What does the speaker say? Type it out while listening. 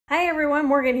Hi everyone,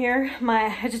 Morgan here.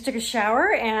 I just took a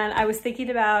shower and I was thinking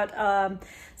about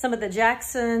some of the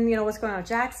Jackson, what's going on with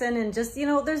Jackson, and just,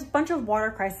 there's a bunch of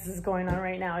water crises going on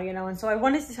right now, and so I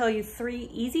wanted to tell you 3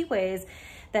 easy ways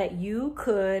that you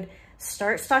could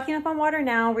start stocking up on water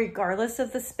now, regardless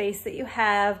of the space that you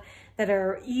have, that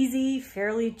are easy,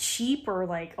 fairly cheap, or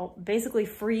like basically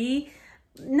free.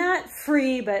 Not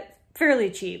free, but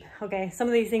fairly cheap, okay? Some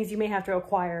of these things you may have to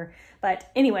acquire,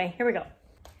 but anyway, here we go.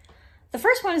 The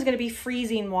first one is going to be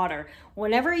freezing water.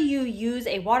 Whenever you use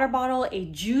a water bottle, a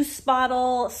juice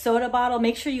bottle, soda bottle,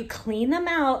 make sure you clean them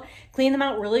out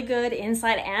really good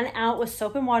inside and out with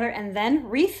soap and water, and then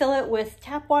refill it with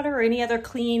tap water or any other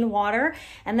clean water,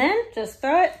 and then just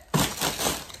throw it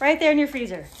right there in your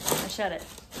freezer. Now shut it.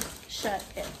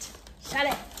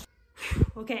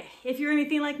 Okay, if you're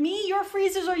anything like me, your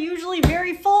freezers are usually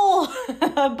very full,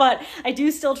 but I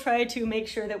do still try to make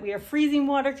sure that we are freezing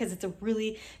water because it's a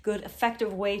really good,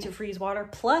 effective way to freeze water.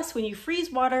 Plus, when you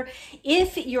freeze water,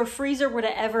 if your freezer were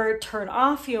to ever turn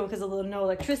off, because of no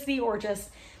electricity, or just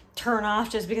turn off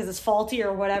just because it's faulty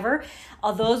or whatever,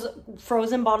 those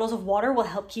frozen bottles of water will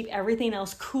help keep everything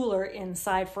else cooler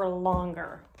inside for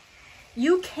longer.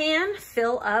 You can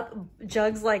fill up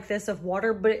jugs like this of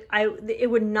water, but it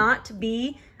would not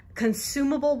be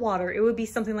consumable water. It would be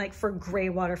something like for gray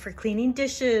water, for cleaning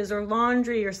dishes or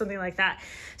laundry or something like that.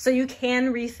 So you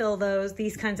can refill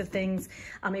these kinds of things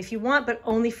if you want, but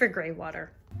only for gray water.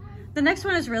 The next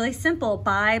one is really simple.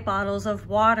 Buy bottles of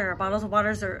water. Bottles of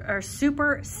water are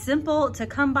super simple to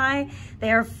come by.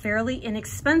 They are fairly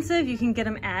inexpensive. You can get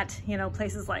them at,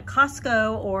 places like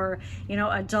Costco, or,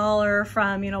 $1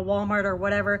 from, Walmart or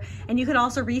whatever. And you can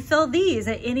also refill these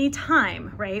at any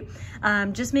time, right?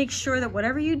 Just make sure that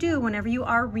whatever you do, whenever you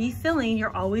are refilling,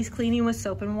 you're always cleaning with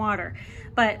soap and water.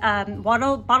 But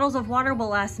bottles of water will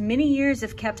last many years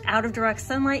if kept out of direct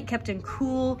sunlight, kept in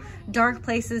cool, dark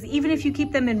places. Even if you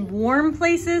keep them in warm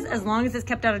places, as long as it's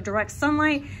kept out of direct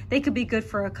sunlight, they could be good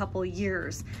for a couple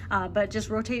years. But just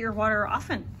rotate your water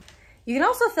often. You can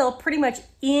also fill pretty much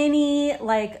any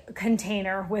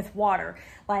container with water,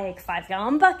 like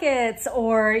 5-gallon buckets,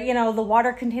 or the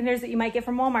water containers that you might get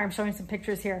from Walmart. I'm showing some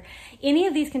pictures here. Any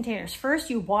of these containers. First,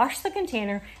 you wash the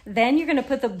container, then you're going to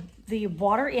put the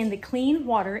water in, the clean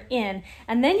water in,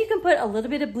 and then you can put a little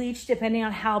bit of bleach depending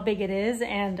on how big it is,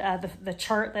 and the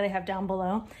chart that I have down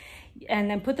below. And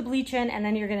then put the bleach in, and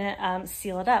then you're gonna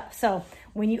seal it up. So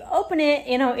when you open it,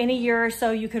 in a year or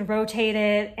so, you can rotate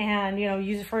it and,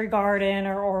 use it for your garden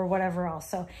or whatever else.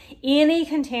 So any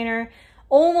container,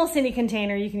 almost any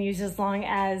container you can use, as long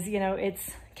as,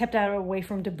 it's kept out away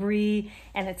from debris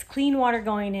and it's clean water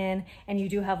going in, and you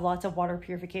do have lots of water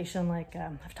purification like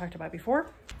I've talked about before.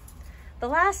 The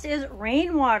last is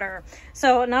rainwater.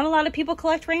 So not a lot of people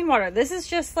collect rainwater. This is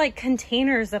just like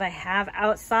containers that I have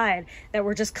outside that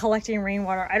we're just collecting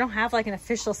rainwater. I don't have an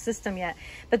official system yet,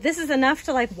 but this is enough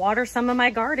to water some of my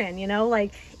garden,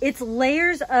 it's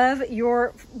layers of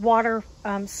your water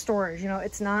storage.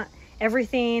 It's not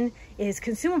everything is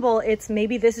consumable. It's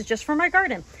maybe this is just for my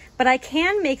garden, but I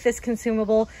can make this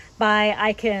consumable by,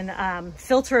 I can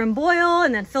filter and boil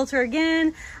and then filter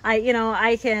again.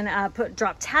 I can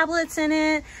drop tablets in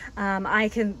it. I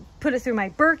can put it through my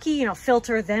Berkey,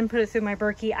 filter, then put it through my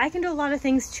Berkey. I can do a lot of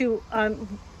things to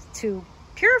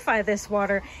purify this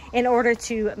water in order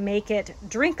to make it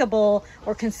drinkable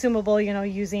or consumable,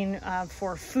 using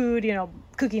for food,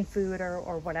 cooking food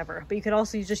or whatever. But you could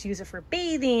also just use it for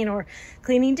bathing or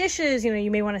cleaning dishes.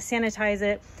 You may want to sanitize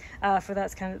it for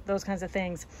those kinds of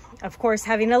things. Of course,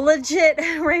 having a legit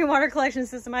rainwater collection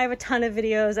system. I have a ton of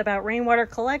videos about rainwater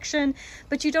collection,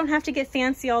 but you don't have to get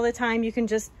fancy all the time. You can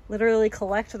just literally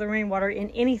collect the rainwater in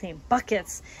anything,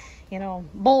 buckets,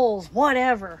 bowls,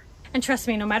 whatever. And trust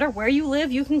me, no matter where you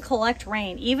live, you can collect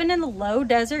rain. Even in the low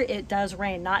desert, it does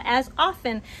rain. Not as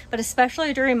often, but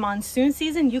especially during monsoon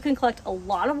season, you can collect a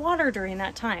lot of water during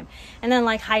that time. And then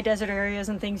high desert areas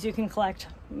and things, you can collect,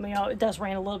 it does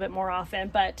rain a little bit more often.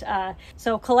 But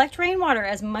so collect rainwater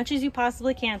as much as you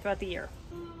possibly can throughout the year.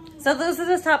 So those are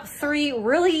the top 3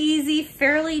 really easy,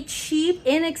 fairly cheap,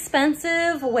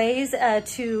 inexpensive ways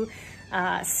to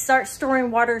start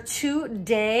storing water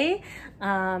today.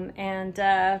 I've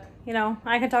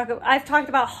talked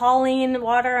about hauling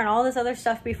water and all this other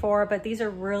stuff before, but these are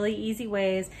really easy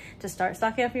ways to start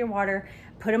stocking up your water.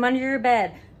 Put them under your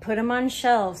bed, put them on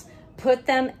shelves, put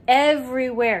them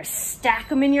everywhere, stack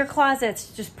them in your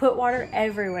closets, just put water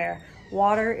everywhere.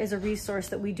 Water is a resource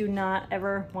that we do not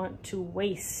ever want to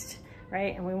waste,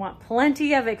 right? And we want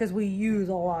plenty of it because we use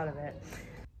a lot of it.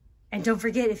 And don't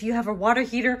forget, if you have a water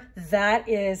heater, that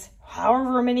is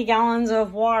however many gallons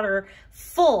of water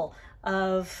full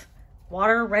of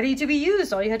water ready to be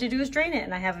used. All you had to do is drain it.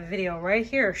 And I have a video right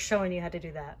here showing you how to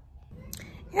do that.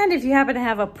 And if you happen to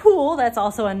have a pool, that's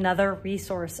also another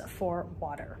resource for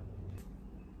water.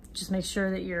 Just make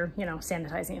sure that you're,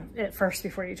 sanitizing it first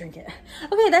before you drink it.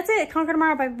 Okay, that's it. Conquer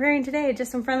Tomorrow by Preparing Today.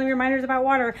 Just some friendly reminders about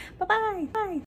water. Bye-bye. Bye.